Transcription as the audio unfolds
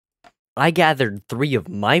I gathered 3 of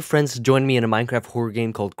my friends to join me in a Minecraft horror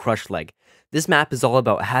game called Crush Leg. This map is all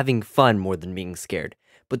about having fun more than being scared,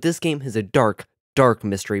 but this game has a dark, dark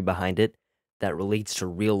mystery behind it that relates to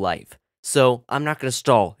real life. So, I'm not gonna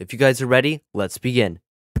stall. If you guys are ready, let's begin.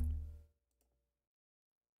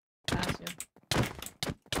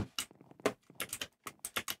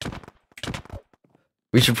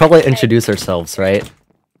 We should probably introduce ourselves, right?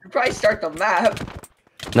 You probably start the map.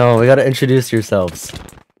 No, we gotta introduce yourselves.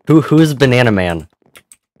 Who's Banana Man?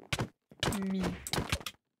 Me.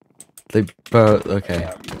 Okay.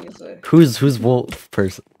 Yeah, me is a... Who's Wolf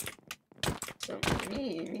person? So,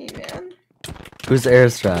 me, man. Who's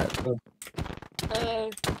Airstrat?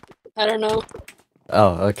 I don't know.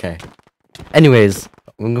 Oh, okay. Anyways,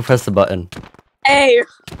 I'm gonna press the button. Hey!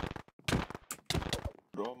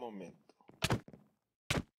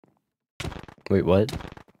 Wait, what?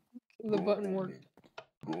 The button worked.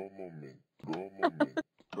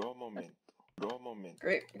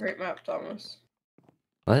 Great map, Thomas.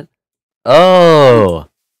 What? Oh!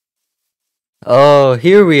 Oh,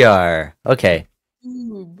 here we are. Okay.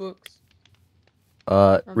 Ooh, books.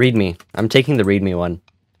 Read me. I'm taking the read me one.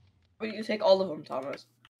 But you take all of them, Thomas.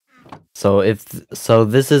 So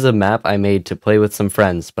this is a map I made to play with some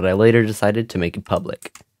friends, but I later decided to make it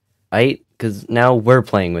public. Right? Because now we're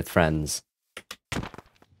playing with friends.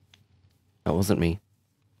 That wasn't me.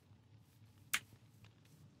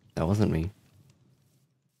 That wasn't me.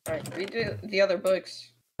 Alright, read the other books.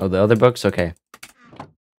 Oh, the other books? Okay.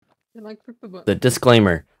 The The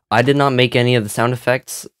disclaimer. I did not make any of the sound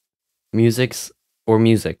effects, music.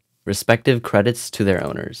 Respective credits to their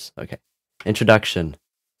owners. Okay. Introduction.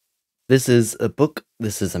 This is a book.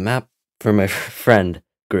 This is a map for my friend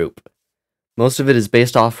group. Most of it is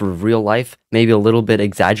based off of real life, maybe a little bit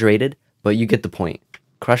exaggerated, but you get the point.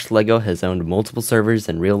 Crush Lego has owned multiple servers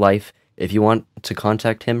in real life. If you want to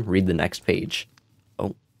contact him, read the next page.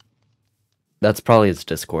 Oh. That's probably his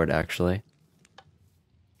Discord, actually.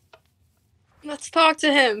 Let's talk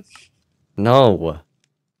to him. No.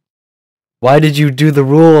 Why did you do the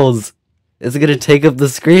rules? It's gonna take up the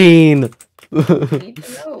screen. You need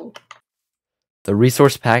to know. The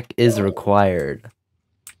resource pack is required.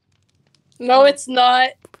 No, it's not.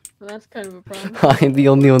 Well, that's kind of a problem. I'm the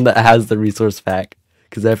only one that has the resource pack,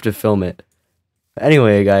 because I have to film it.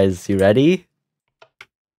 Anyway, guys, you ready?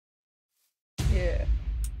 Yeah.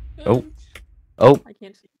 Oh. Oh, I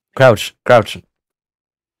can't see. crouch.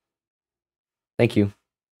 Thank you.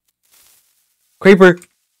 Creeper!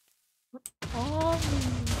 Oh,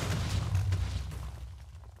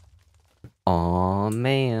 Aw,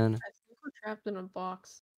 man. I think we're trapped in a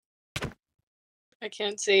box. I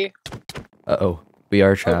can't see. Uh-oh, we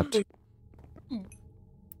are trapped.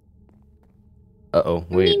 Uh-oh,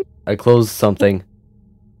 wait. I closed something.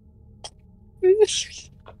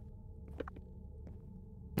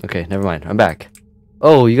 Okay, never mind. I'm back.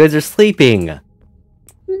 Oh, you guys are sleeping!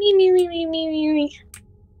 Me.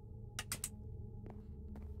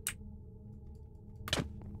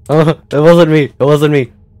 Oh, it wasn't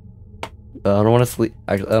me! I don't want to sleep.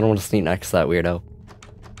 I don't want to sleep next to that weirdo.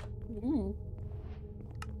 Ooh.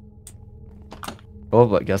 Oh,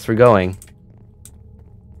 but guess we're going.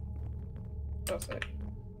 That's it.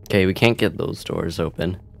 Okay, we can't get those doors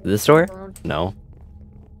open. This door? No.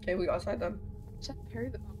 Okay, we go outside them.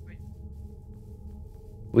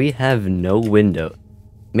 We have no window.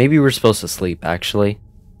 Maybe we're supposed to sleep, actually.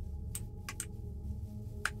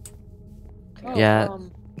 Oh, Yeah,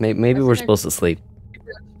 maybe we're supposed to sleep.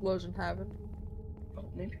 Explosion happened. Oh,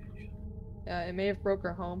 maybe. Yeah, it may have broke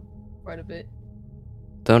our home quite a bit.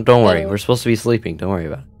 Don't worry. We're supposed to be sleeping. Don't worry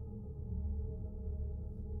about it.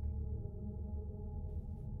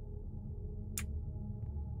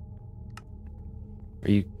 Are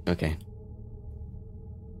you okay?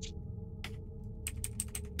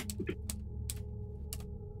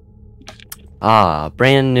 Ah,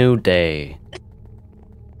 brand new day.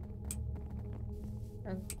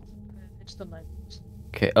 And it's the night.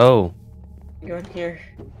 Okay. Oh, Go in here.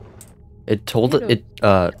 it told it.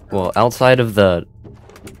 Well, outside of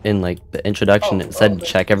in like the introduction, it said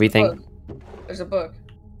check everything. There's a book.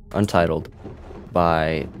 Untitled.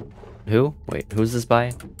 By who? Wait, who's this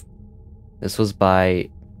by? This was by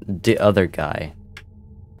the other guy.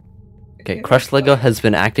 Okay, Crush Lego has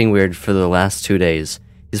been acting weird for the last 2 days.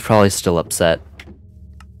 He's probably still upset.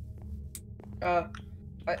 I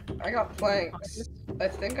got planks. I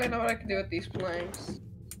think I know what I can do with these planks.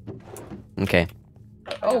 Okay.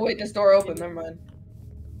 Oh wait, this door opened. Never mind.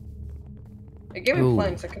 It gave me Ooh.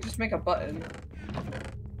 planks. I could just make a button.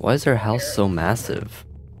 Why is our house so massive?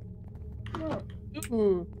 Oh.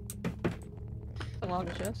 Ooh. A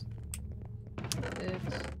lava chest.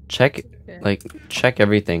 It's Check, Okay. like, check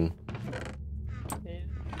everything. Yeah.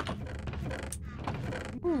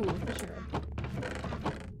 Ooh, fishing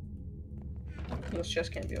rod. Those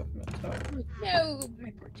chests can't be opened up top. No,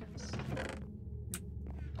 my poor chest.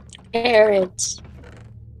 Carrots.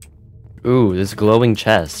 Ooh, this glowing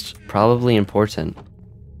chest. Probably important.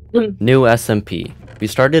 New SMP. We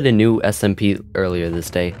started a new SMP earlier this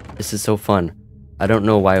day. This is so fun. I don't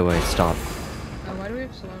know why I stopped. Why do we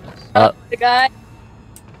have slowness? The guy.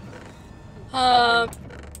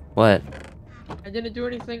 What? I didn't do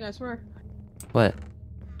anything, I swear. What?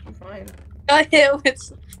 I'm fine. Got hit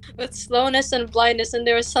with slowness and blindness, and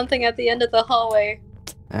there was something at the end of the hallway.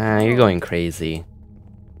 Ah, you're going crazy.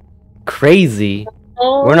 Crazy?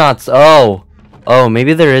 Oh. We're not. Oh! Oh,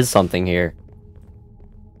 maybe there is something here.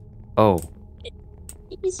 Oh.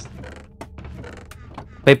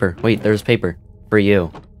 Paper. Wait, there's paper. For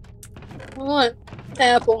you. What?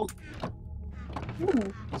 Apple.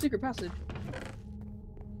 Ooh, secret passage.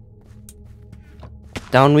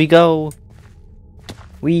 Down we go!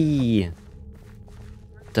 Wee!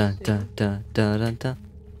 Dun dun dun dun dun dun.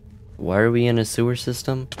 Why are we in a sewer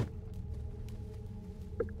system?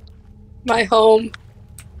 My home.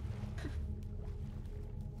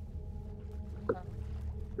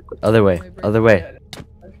 Other way. Other way. Yeah,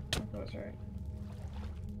 that was right.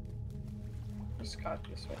 Just got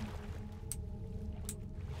this way.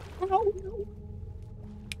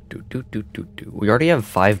 Do do do do do. We already have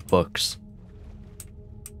 5 books.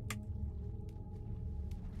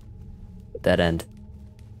 Dead end.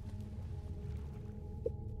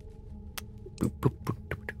 Boop, boop, boop,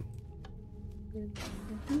 boop,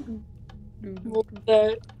 boop. What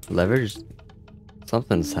the- Levers?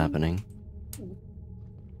 Something's happening.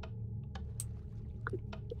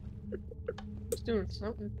 It's doing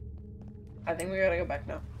something. I think we gotta go back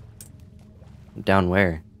now. Down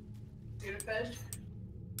where?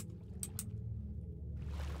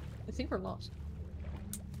 I think we're lost.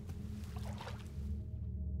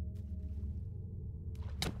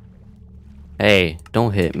 Hey,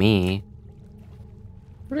 don't hit me.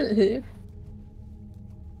 What did it hit you?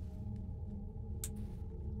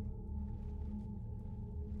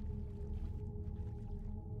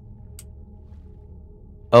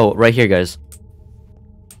 Oh, right here, guys.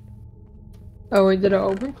 Oh, wait, did it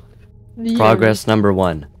open? Yeah. Progress number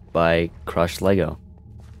 1 by Crushed Lego.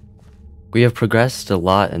 We have progressed a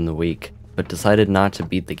lot in the week, but decided not to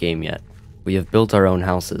beat the game yet. We have built our own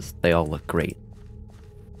houses. They all look great.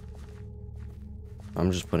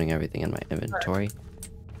 I'm just putting everything in my inventory.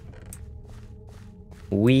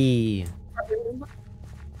 Wee.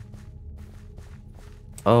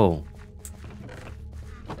 Oh.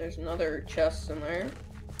 There's another chest in there.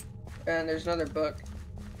 And there's another book.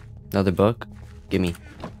 Another book? Gimme.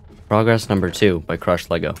 Progress number 2 by Crushed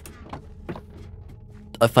Lego.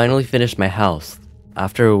 I finally finished my house.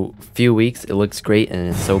 After a few weeks, it looks great and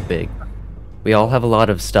it's so big. We all have a lot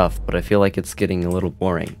of stuff, but I feel like it's getting a little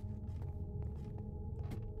boring.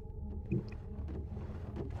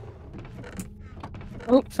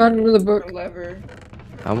 Oh, found another book. Lever.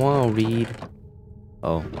 I want to read.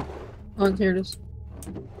 Oh. Oh, here it is.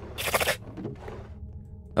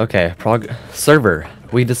 Okay, server.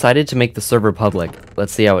 We decided to make the server public.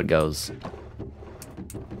 Let's see how it goes.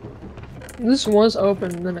 This was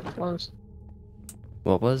open, then it closed.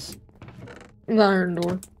 What was? The iron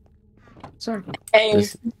door. Sorry. Hey,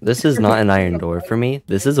 This is not an iron door for me.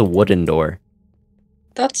 This is a wooden door.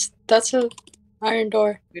 that's a iron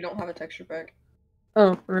door. We don't have a texture pack.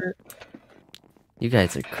 Oh, right. You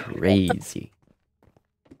guys are crazy.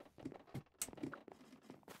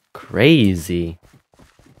 Crazy.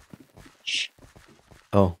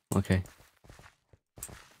 Oh, okay.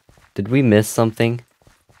 Did we miss something?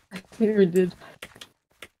 I think we did.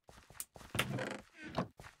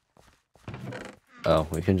 Oh,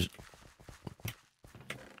 we can just...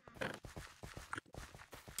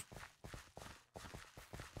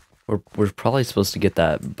 We're probably supposed to get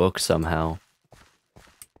that book somehow.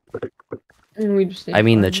 And we just. I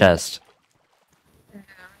mean the chest.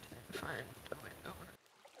 Fine.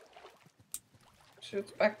 So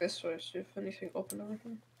it's back this way. See if anything opened over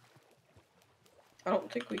here. I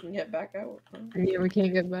don't think we can get back out. Huh? Yeah, we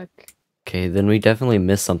can't get back. Okay, then we definitely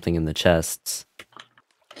missed something in the chests.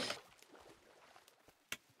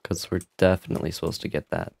 Because we're definitely supposed to get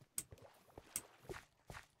that.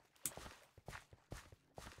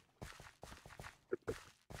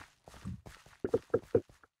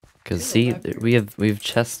 Because see, we have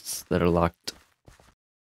chests that are locked.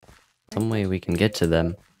 Some way we can get to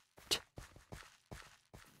them.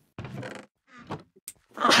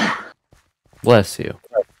 Bless you.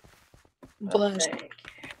 Bless.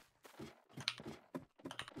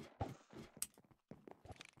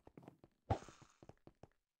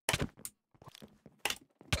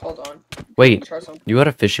 Hold on. Wait, Try something. you got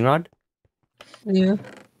a fishing rod? Yeah.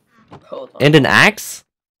 Hold on. And an axe?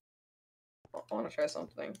 I want to try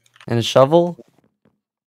something. And a shovel?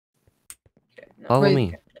 Okay, no. Follow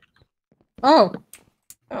me. Oh.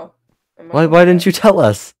 Why didn't you tell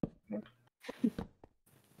us?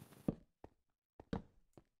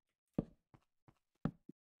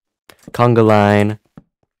 Conga line.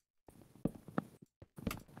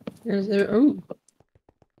 Is there? Ooh.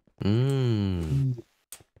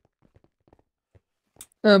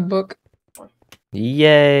 A book.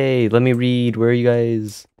 Yay! Let me read. Where are you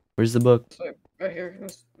guys? Where's the book? Right here.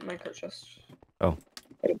 This minecart chest. Oh.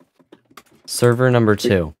 Server number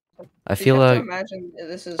 2. I feel like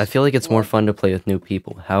it's more fun to play with new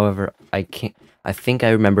people. However, I think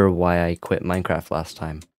I remember why I quit Minecraft last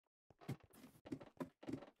time.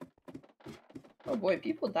 Oh boy,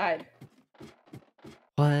 people died.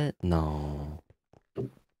 What? No.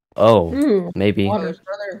 Oh, maybe. Oh, there's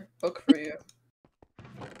another book for you.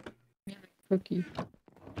 Cookie.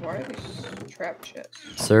 Why are these trap chests?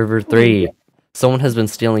 Server 3. Someone has been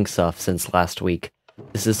stealing stuff since last week.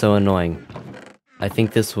 This is so annoying. I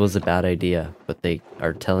think this was a bad idea, but they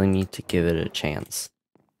are telling me to give it a chance.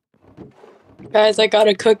 Guys, I got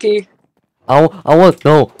a cookie. I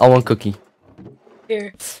want cookie.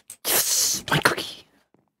 Here. Yes, my cookie.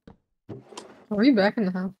 Are we back in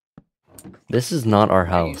the house? This is not our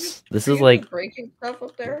house. This is like breaking stuff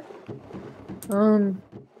up there.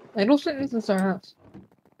 I don't think this is our house.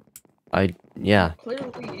 Yeah.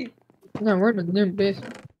 Clearly. No, we're in the new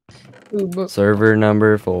basement. Ooh, Server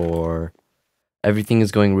number 4. Everything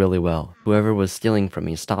is going really well. Whoever was stealing from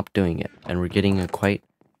me stopped doing it, and we're getting quite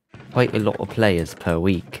a lot of players per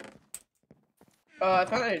week. I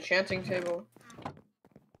found an enchanting table.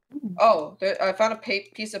 Oh, I found a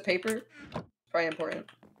piece of paper. Very important.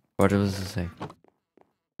 What does it say?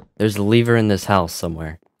 There's a lever in this house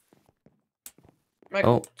somewhere.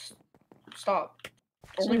 Michael, stop.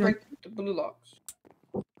 Only break the blue blocks.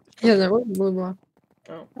 Yeah, there was a blue block.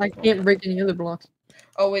 Oh. I can't break any other blocks.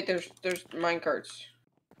 Oh wait, there's minecarts.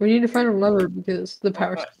 We need to find a lever because the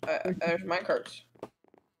power. There's minecarts.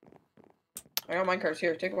 I got minecarts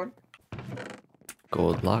here. Take one.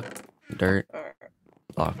 Gold lock, dirt,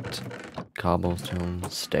 locked, cobblestone,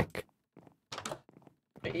 stick.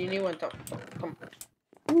 You need one. Come.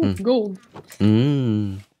 Ooh, gold.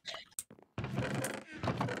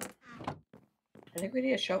 I think we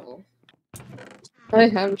need a shovel. I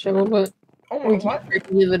have a shovel, but we can't break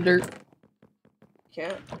any of the dirt.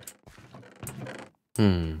 Can't.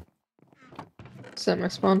 Set my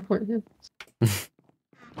spawn point here.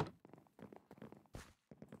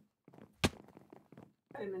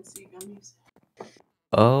 Vitamin C gummies.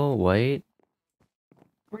 Oh, wait.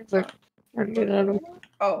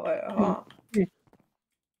 Oh,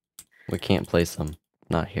 We can't place them.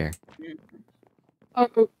 Not here.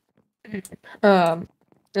 Oh.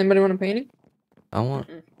 Anybody want a painting? I want.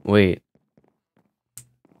 Wait.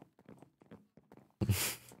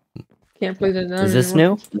 Can't place it down. Is this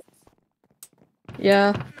new?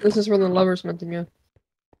 Yeah, this is where the lever's meant to go.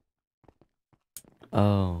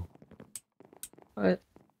 Oh. But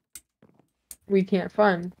we can't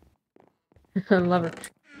find a lever.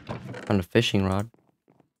 Found a fishing rod.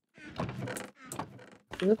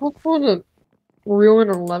 Is it possible to reel in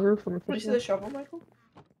a lever from a fishing rod? You see the shovel, Michael?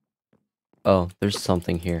 Oh, there's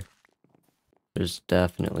something here. There's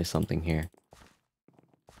definitely something here.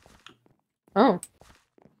 Oh.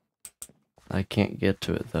 I can't get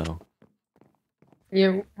to it though.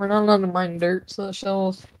 Yeah, we're not allowed to mine dirt, so the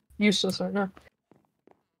shovel's useless right now.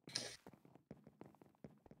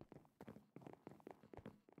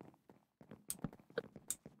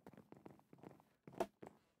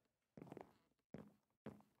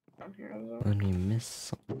 Down here, let me miss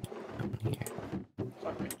something down here.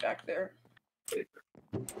 Something back there.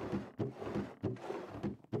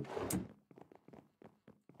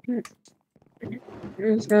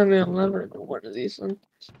 There's gotta be a lever in one of these ones.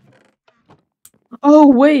 Oh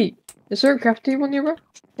wait! Is there a craft table nearby?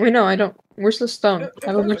 Wait, no, I don't. Where's the stone? I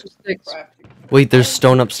have a bunch of sticks. Wait, there's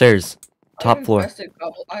stone upstairs. Top floor.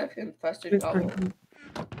 I have infested gobble.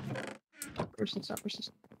 Where's the stone?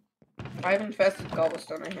 I have infested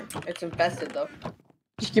cobblestone right here. It's infested though.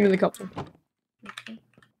 Just give me the cobblestone. Okay.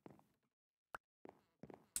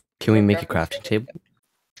 Can we make a crafting table?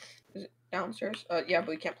 Is it downstairs? Yeah, but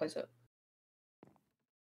we can't place it.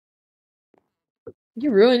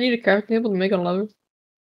 You really need a crafting table to make a lever?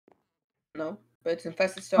 No, but it's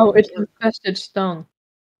infested stone. Oh, it's infested stone.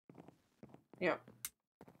 Yeah.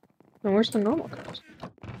 Then where's the normal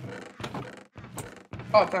cobblestone?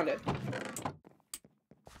 Oh, I found it.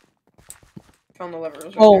 Found the lever.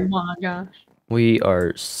 Right there. My gosh. We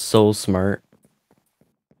are so smart.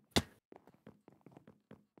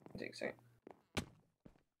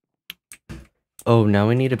 Oh, now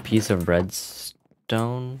we need a piece of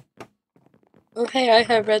redstone. Oh, hey, I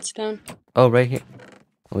have redstone. Oh, right here.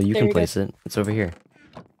 Well, you There can you go. place it. It's over here.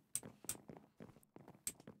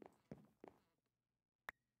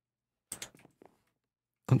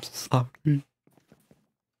 I'm sorry.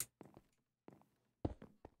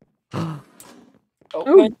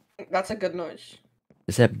 Oh, that's a good noise.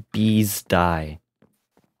 Is that bees die?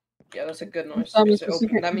 Yeah, that's a good noise.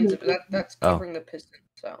 That means that's covering the piston.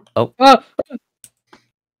 So. Oh.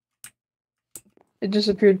 It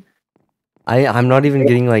disappeared. I'm not even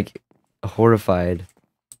getting like horrified.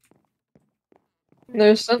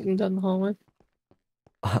 There's something down the hallway.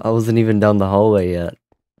 I wasn't even down the hallway yet.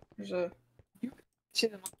 There's a. You see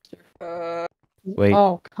the monster? Wait.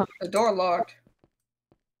 Oh, the door locked.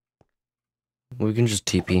 We can just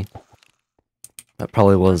TP. That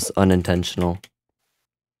probably was unintentional.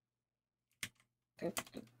 I think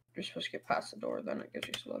you're supposed to get past the door, then it gives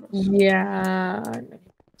you slowness. Yeah.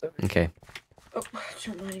 Okay. Oh,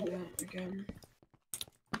 turn mine again.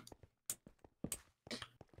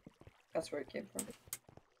 That's where it came from.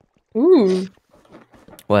 Ooh.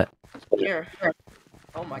 What? Here.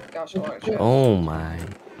 Oh my gosh, oh my.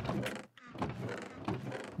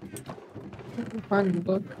 Find the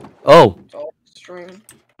book. Oh! It's all string.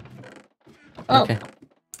 Oh. Okay.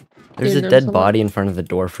 There's a dead body in front of the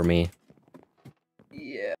door for me.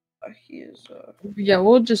 Yeah, he is, Yeah,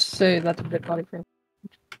 we'll just say that's a dead body for him.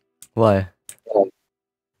 Why?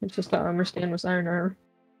 It's just that understand was iron armor.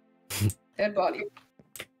 Dead body.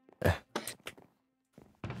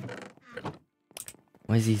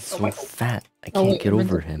 Why is he so fat? I can't get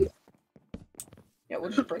over him. Yeah, we'll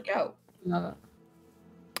just break out.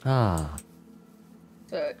 Ah.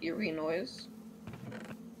 It's a eerie noise.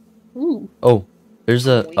 Ooh. Oh. There's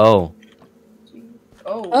a... Oh.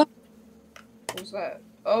 Oh. What was that?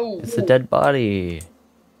 Oh. It's a dead body.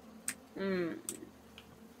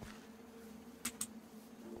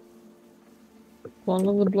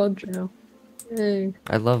 Swallow the blood trail. Hey.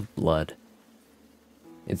 I love blood.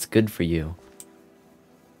 It's good for you.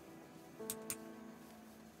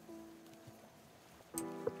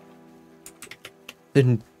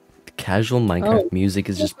 The casual Minecraft music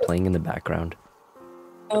is just playing in the background.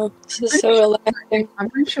 Oh, this is so relaxing. I'm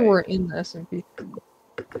pretty sure we're in the SMP.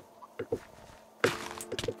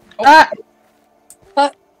 Oh.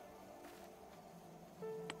 Ah!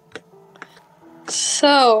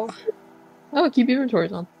 So... Oh, keep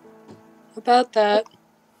inventories on. About that.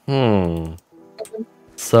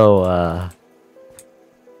 So,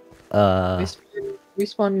 we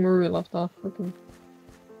spawned where we left off. Okay.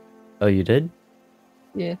 Oh, you did?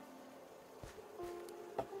 Yeah.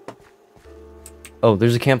 Oh,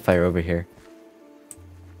 there's a campfire over here.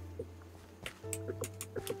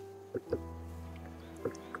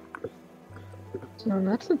 So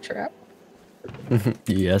that's a trap.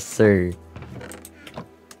 Yes, sir.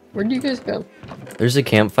 Where do you guys go? There's a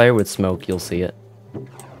campfire with smoke. You'll see it.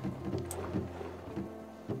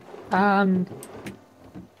 Oh,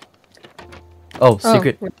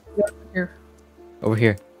 secret. Here. Over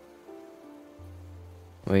here.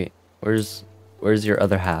 Wait, where's your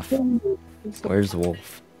other half? Where's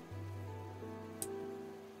Wolf?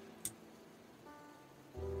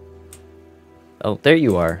 Oh, there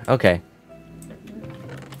you are. Okay.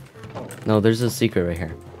 No, there's a secret right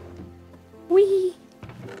here. Wee.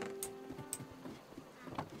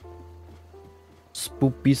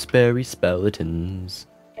 Spoopy sperry skeletons.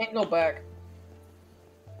 Can't go back.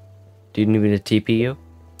 Do you need me to TP you?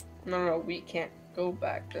 No, we can't go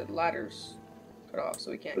back. The ladder's cut off, so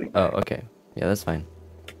we can't go Oh, back. okay. Yeah, that's fine.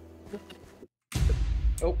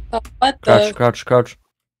 Oh. What Crouch, the? crouch, crouch.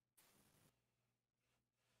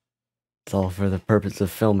 It's all for the purpose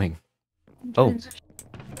of filming. Oh.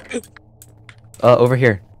 Over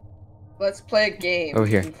here. Let's play a game. Over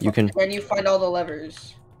here. You can. When you find all the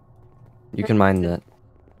levers. You can mine that.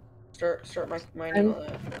 Start mining all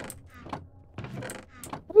that.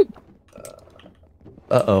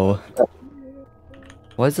 Uh-oh.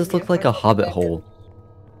 Why does this look like a hobbit hole?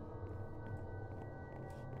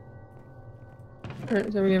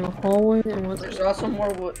 Alright, so we have a hallway and what's There's also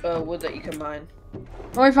more wood that you can mine.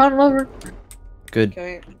 Oh, I found a lever. Good.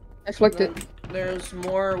 Okay. I flicked it. There's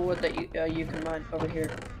more wood that you can mine over here.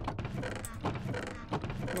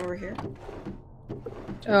 Over here.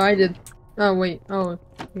 Oh, I did. Oh, wait. Oh,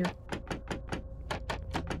 here.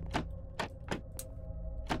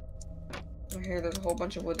 Over here, there's a whole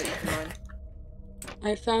bunch of wood that you can mine.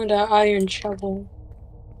 I found an iron shovel.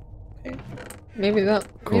 Okay. Maybe that.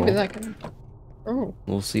 Cool. Maybe that can. Oh.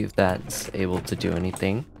 We'll see if that's able to do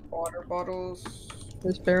anything. Water bottles.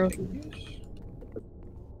 There's barrels. Is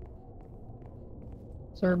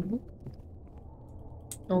there a book?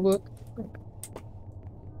 No book.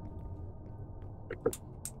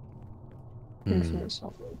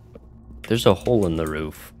 There's a hole in the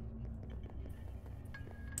roof.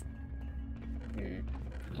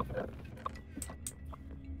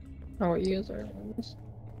 Oh, you guys are on this.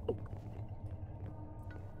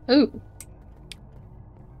 Ooh.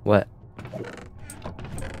 What?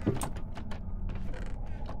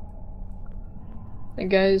 That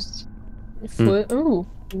guy's foot. Ooh,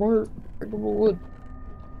 more breakable wood.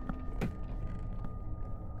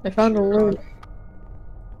 I found a load.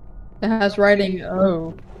 It has writing.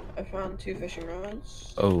 Oh. I found 2 fishing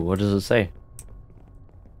rods. Oh, what does it say?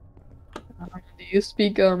 Do you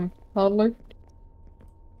speak toddler?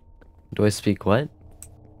 Do I speak what?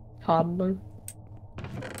 Toddler.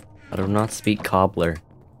 I do not speak cobbler.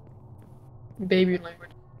 Baby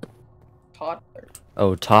language. Toddler.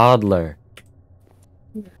 Oh, toddler.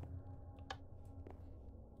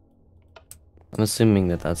 I'm assuming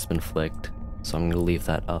that that's been flicked, so I'm gonna leave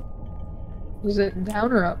that up. Is it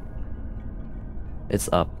down or up? It's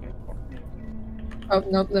up. Oh,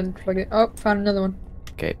 nope, then plug it. Oh, found another one.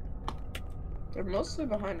 Okay. They're mostly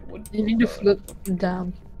behind wood. You need to flip them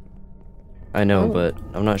down. I know, but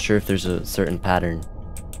I'm not sure if there's a certain pattern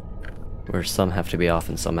where some have to be off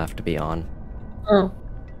and some have to be on. Oh.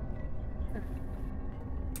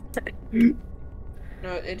 No,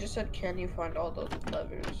 it just said, can you find all those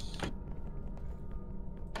levers?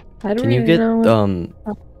 I don't Can you get, know.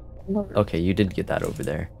 Okay, you did get that over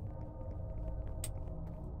there.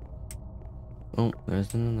 Oh,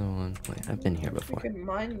 there's another one. Wait, I've been here before. We can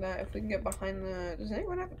mine that if we can get behind the... Does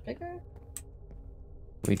anyone have a pickaxe?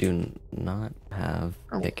 We do not have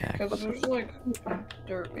pickaxe. Because there's like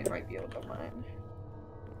dirt we might be able to mine.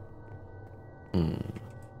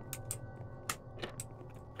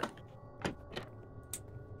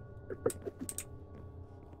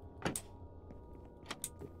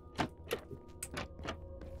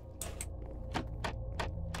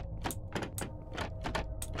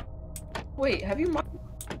 Wait, have you mined?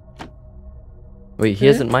 Wait, he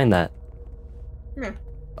hasn't mined that. Yeah.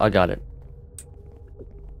 I got it.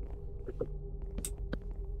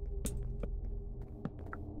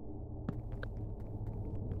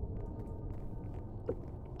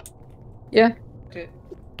 Yeah.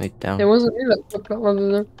 Wait, down. It wasn't me that put that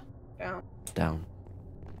lever there. Down. Down.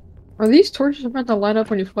 Are these torches meant to line up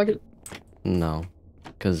when you plug it? No.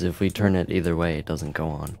 Because if we turn it either way, it doesn't go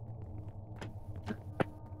on.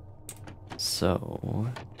 So...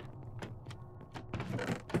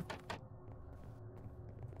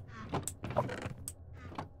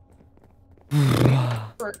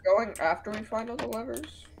 We're going after we find all the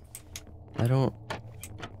levers? I don't...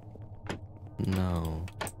 know.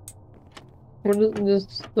 What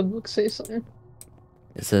does the book say something?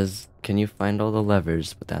 It says, can you find all the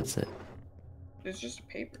levers, but that's it. It's just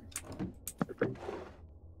paper.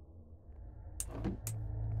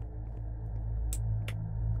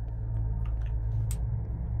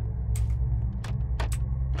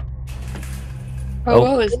 Oh,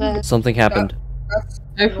 what was that? Something happened.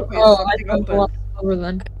 I flipped the lever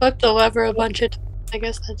then. I flipped the lever a bunch of times. I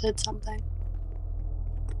guess that did something.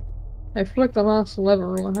 I flicked the last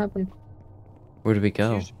lever. What happened? Where did we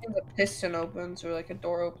go? Usually the piston opens or like a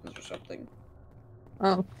door opens or something.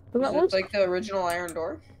 Oh. Is that was like the original iron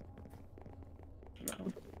door?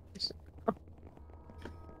 No.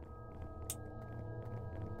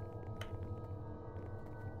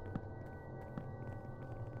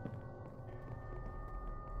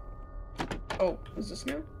 Oh, is this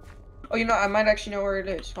new? Oh, you know, I might actually know where it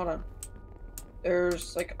is. Hold on.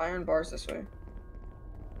 There's like iron bars this way.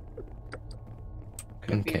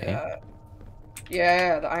 Could be that.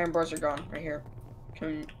 Yeah, the iron bars are gone right here.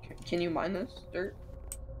 Can you mine this dirt?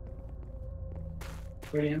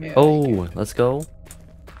 Yeah, oh, let's go.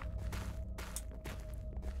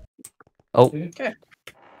 Oh. Okay.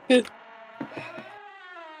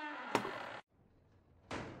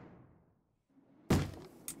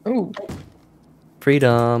 Ooh.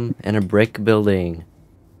 Freedom and a brick building.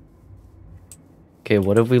 Okay,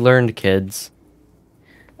 what have we learned, kids?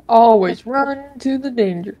 Always run to the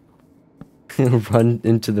danger. Run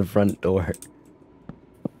into the front door.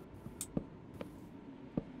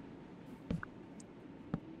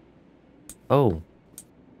 Oh,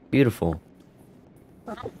 beautiful.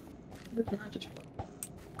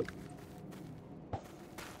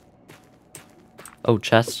 Oh,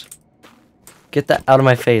 chest. Get that out of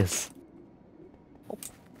my face.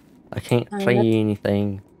 I can't see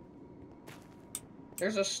anything.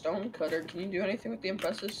 There's a stone cutter. Can you do anything with the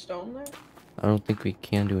impressive stone there? I don't think we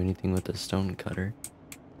can do anything with the stone cutter.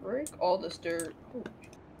 Break all this dirt. Ooh.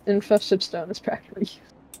 Infested stone is practically.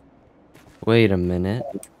 Wait a minute.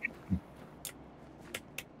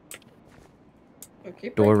 Okay,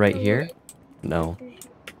 Door right here? No.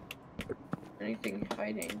 Anything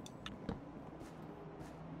hiding?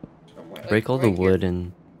 Somewhere. Break all the wood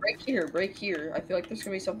and... Break here. I feel like there's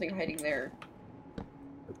gonna be something hiding there.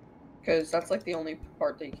 Because that's like the only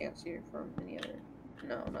part that you can't see from any other.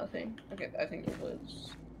 No, nothing. Okay, I think it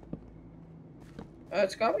was.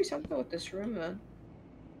 It's gotta be something with this room then.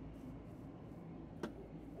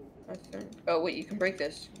 I think. Oh wait, you can break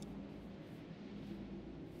this.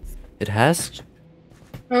 It has...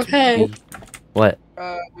 Okay. What?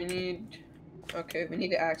 We need. Okay, we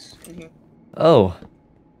need the axe in here. Oh.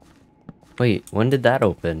 Wait, when did that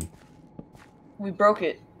open? We broke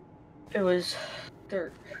it. It was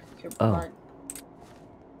dirt. Okay, Oh. fine.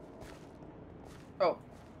 Oh.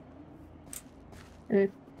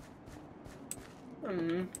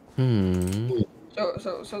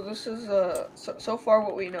 So this is so far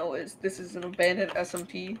what we know is this is an abandoned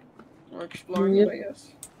SMP. We're exploring it, I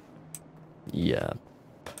guess. Yeah,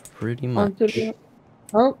 pretty much.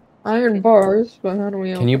 Oh, iron bars, but how do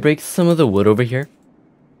we Can you break some of the wood over here?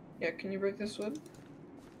 Yeah, can you break this wood?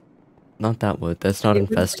 Not that wood. That's not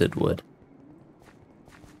infested wood.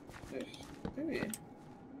 Maybe.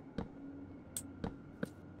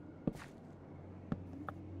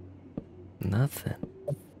 Nothing.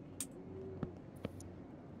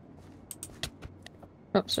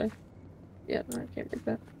 Oh, sorry. Yeah, no, I can't break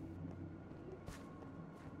that.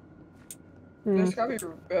 There's gotta be,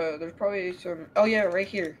 there's probably some, oh yeah, right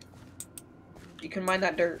here. You can mine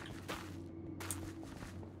that dirt.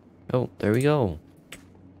 Oh, there we go.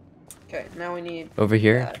 Okay, now we need... Over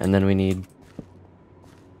here, that. and then we need...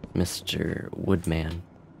 Mr. Woodman.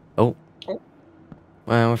 Oh.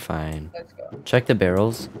 Well, we're fine. Let's go. Check the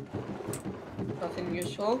barrels. Nothing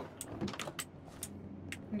useful.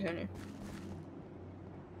 Continue.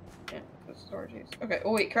 Yeah, that's storage. Okay,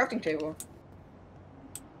 oh wait, crafting table.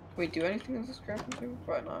 Wait, do anything with this crafting table?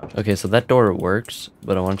 Probably not. Okay, so that door works,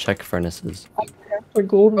 but I want to check furnaces. The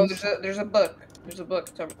golden. Oh, there's a book. There's a book.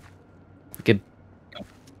 Okay.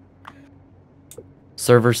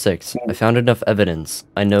 Server 6. I found enough evidence.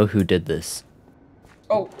 I know who did this.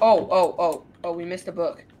 Oh, we missed a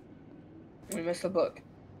book. We missed a book.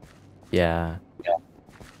 Yeah.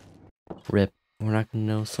 Rip. We're not gonna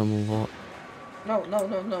know some of all... No.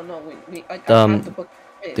 I have the book.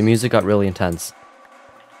 The music got really intense.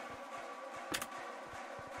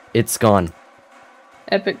 It's gone.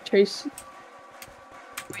 Epic chase.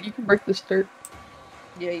 Wait, you can break this dirt.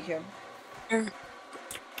 Yeah, you can.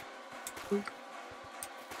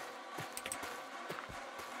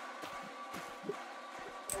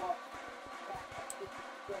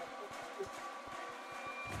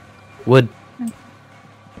 Wood.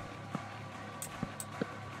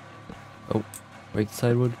 Oh, right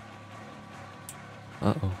side wood.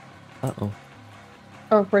 Uh-oh. Uh-oh.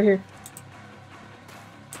 Oh, right here.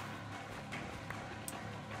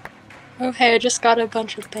 Okay, I just got a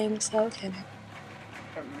bunch of things, so okay.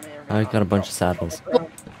 I got a bunch of saddles. Can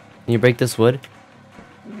you break this wood?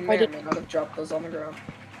 You may or may not have dropped those on the ground.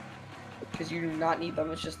 Because you do not need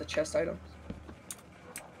them, it's just the chest items.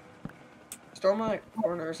 Store them in a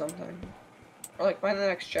corner or something. Or like find the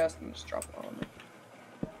next chest and just drop it on there.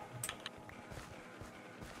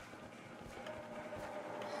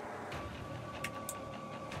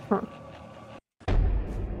 Huh.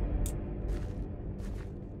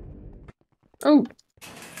 Oh!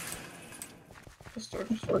 Just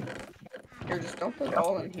here, just dump it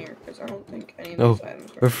all in here, because I don't think any of No, these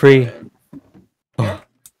items we're free. Yeah?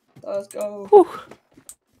 Let's go. Whew.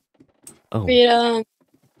 Oh. Freedom.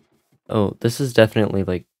 Oh, this is definitely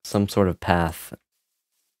like some sort of path.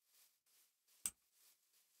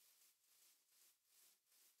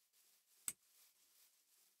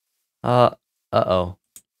 Uh-oh.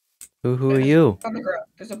 Who are you? On the ground.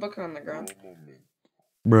 There's a book on the ground.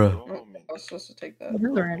 Bruh. Oh, I was supposed to take that.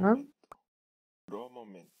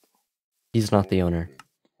 He's not the owner.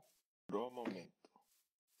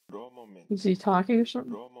 Is he talking or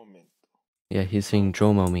something? Yeah, he's saying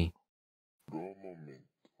Dromo me.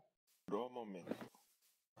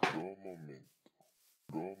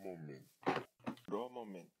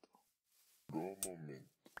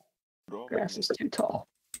 Grass is too tall.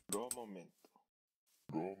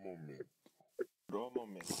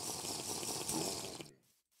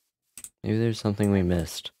 Maybe there's something we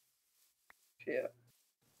missed. Yeah.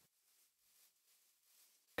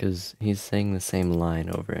 Because he's saying the same line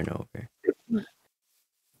over and over.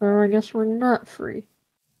 Well, I guess we're not free.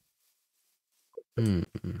 Hmm.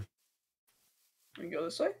 We can go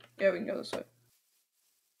this way? Yeah, we can go this way.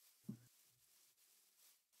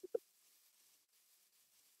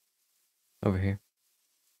 Over here.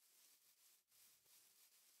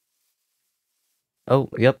 Oh,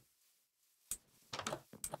 yep.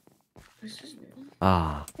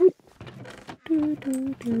 Ah.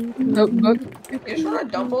 Nope, book. You just want to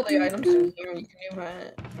dump all the items in here. You can do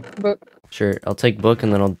that. Book. Sure, I'll take book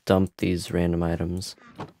and then I'll dump these random items.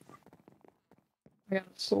 I got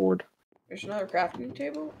a sword. There's another crafting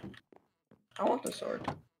table. I want the sword.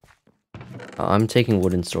 I'm taking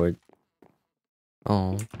wooden sword.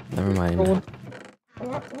 Oh, never mind.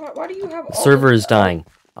 Why do you have all Server is dying.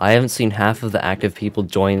 I haven't seen half of the active people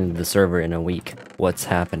join the server in a week. What's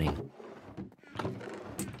happening?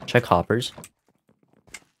 Check hoppers.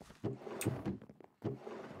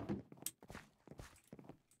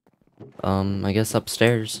 I guess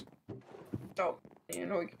upstairs. Oh, you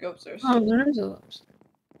know we could go upstairs. Oh, there is a upstairs.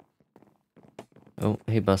 Oh,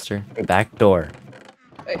 hey Buster. Back door.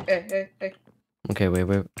 Hey. Okay, wait.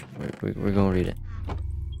 We're gonna read it.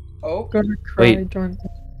 Oh. Gonna cry, Wait. Jordan.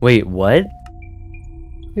 Wait, what?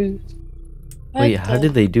 Who's- Wait, how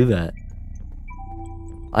did they do that?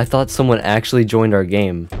 I thought someone actually joined our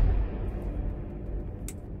game.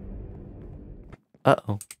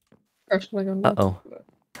 Uh-oh. Crush like a Uh-oh.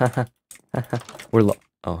 We're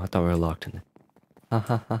oh, I thought we were locked in there.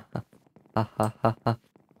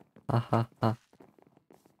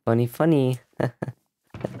 Funny.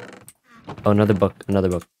 Oh, another book.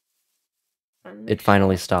 It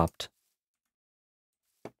finally stopped.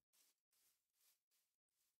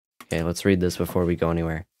 Okay, let's read this before we go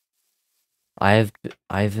anywhere. I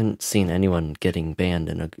haven't seen anyone getting banned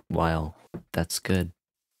in a while. That's good.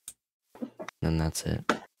 And that's it.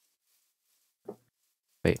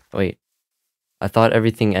 Wait. I thought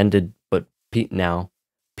everything ended, but now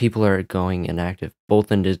people are going inactive,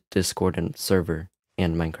 both in Discord and server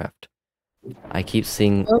and Minecraft. I keep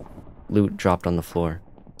seeing loot dropped on the floor.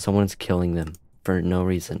 Someone's killing them for no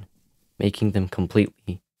reason, making them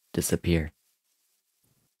completely disappear.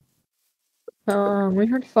 We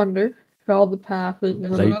heard thunder. Follow the path.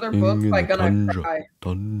 There's another book by Gonna Cry.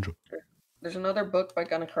 There's another book by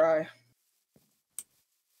Gonna Cry.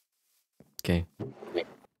 Okay.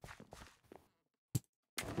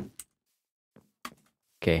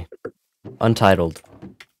 Untitled.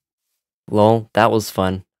 Lol, that was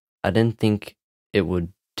fun. I didn't think it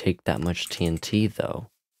would take that much TNT, though.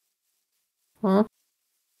 Huh?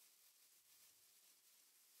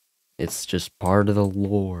 It's just part of the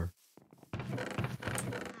lore.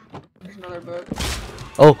 There's another book.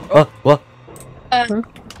 What? Huh?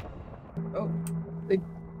 Oh.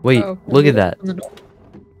 Wait, Oh, look at that.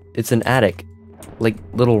 It's an attic. Like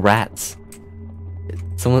little rats.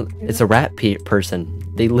 It's a rat person.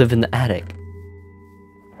 They live in the attic.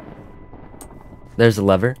 There's a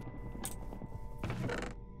lever.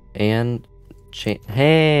 And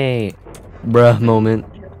hey, bruh moment.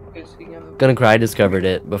 Gonna Cry discovered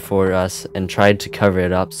it before us and tried to cover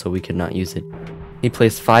it up so we could not use it. He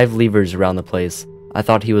placed 5 levers around the place. I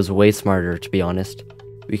thought he was way smarter, to be honest.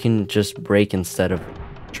 We can just break instead of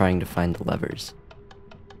trying to find the levers.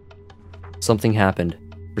 Something happened.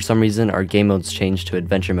 For some reason, our game modes changed to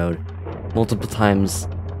adventure mode. Multiple times,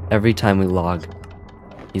 every time we log.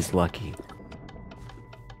 He's lucky.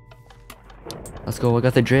 Let's go, I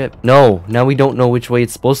got the drip. No, now we don't know which way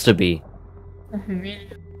it's supposed to be.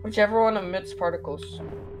 Whichever one emits particles.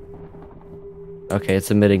 Okay, it's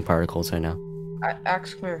emitting particles right now.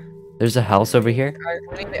 Axe, come here. There's a house over here.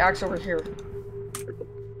 I need the axe over here.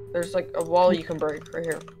 There's like a wall you can break right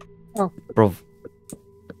here. Oh. Bro.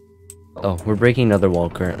 Oh, we're breaking another wall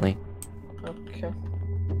currently. Okay.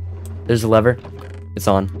 There's a lever. It's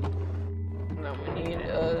on. Now we need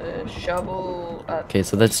a shovel. Okay,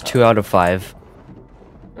 so that's 2 out of 5.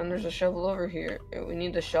 And there's a shovel over here. We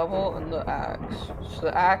need the shovel and the axe. So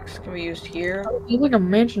the axe can be used here. It's like a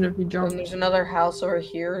mansion if you jump. And there's another house over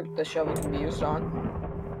here the shovel can be used on.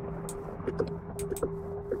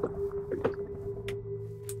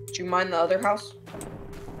 Do you mind the other house?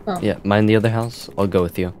 Oh. Yeah, mind the other house. I'll go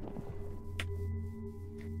with you.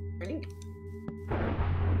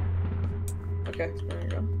 Okay, there you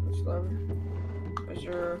go. There's the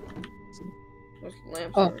lever. There's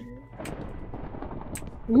lamps Oh. over here.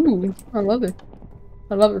 Ooh, I love it.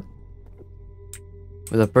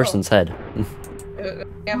 With a person's head. There's a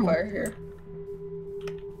campfire here.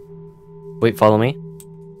 Wait, follow me.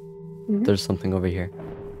 Mhm. There's something over here.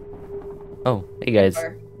 Oh, hey guys.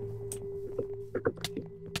 Fire.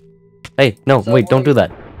 Hey, no, So wait, don't do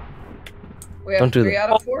that. We have Don't do 3 that.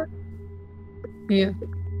 out of 4? Yeah.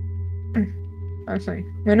 I'm sorry.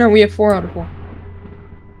 No, we have 4 out of 4.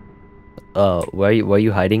 where are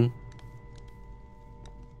you hiding?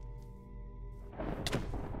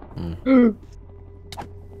 We're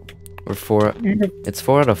 4. It's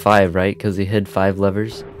 4 out of 5, right? Because he hid 5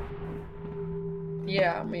 levers.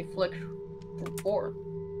 Yeah, we flicked 4.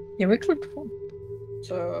 Yeah, we clicked 4.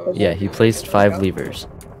 So Yeah, he placed 5 levers.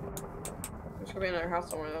 There's gonna be another house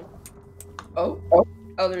somewhere then. Oh,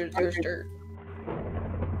 there's dirt.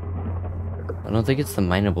 I don't think it's the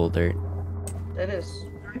mineable dirt. That is.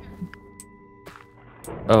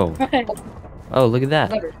 Oh. Okay. Oh, look at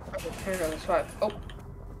that. Lever. Okay, here we go, there's 5. Oh,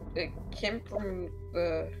 it came from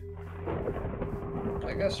the,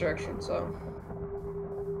 I guess, direction, so.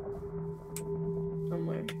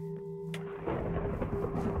 Somewhere.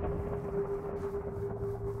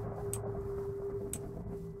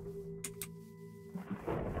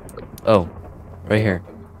 Oh, right here.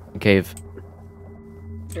 A cave.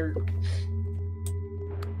 Dirt.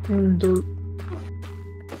 Dirt.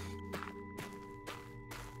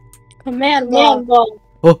 Command ball.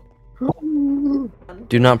 Oh!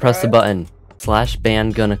 Do not press the button.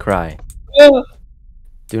 /ban gonna cry.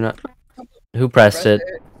 Do not. Who pressed it?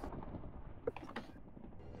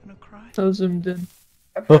 I was zoomed in.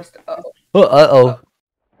 I pressed uh-oh. Oh, uh-oh.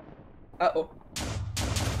 Uh-oh.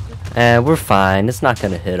 We're fine. It's not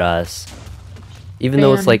gonna hit us. Even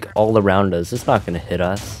though it's like all around us, it's not gonna hit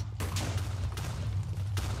us.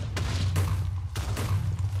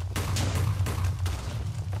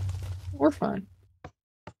 We're fine.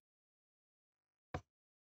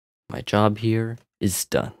 My job here is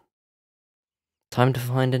done. Time to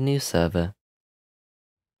find a new server.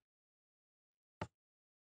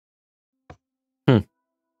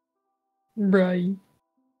 Right.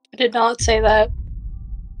 I did not say that.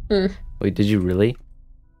 Wait, did you really?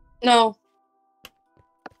 No.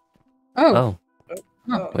 Oh.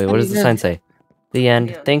 Wait, what does the sign say? The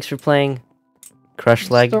end. Yeah. Thanks for playing. Crush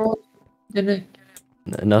leg.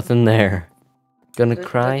 Nothing there. Gonna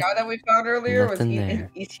cry. The guy that we found earlier Nothing was there.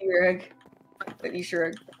 Easter egg. The Easter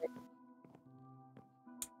egg.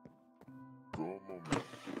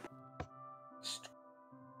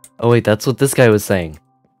 Oh wait, that's what this guy was saying.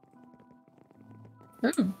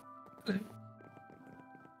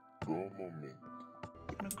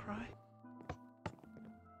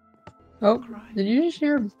 Oh, did you just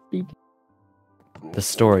hear a beep? The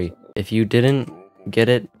story. If you didn't get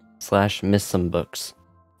it, /miss some books.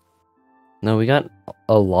 No, we got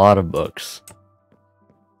a lot of books.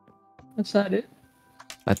 That's not it.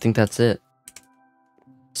 I think that's it.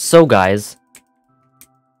 So guys,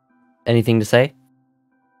 anything to say?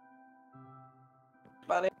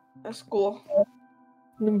 That's cool.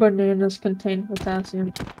 The bananas contain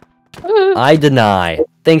potassium. I deny.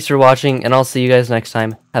 Thanks for watching, and I'll see you guys next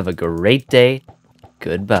time. Have a great day.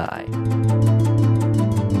 Goodbye.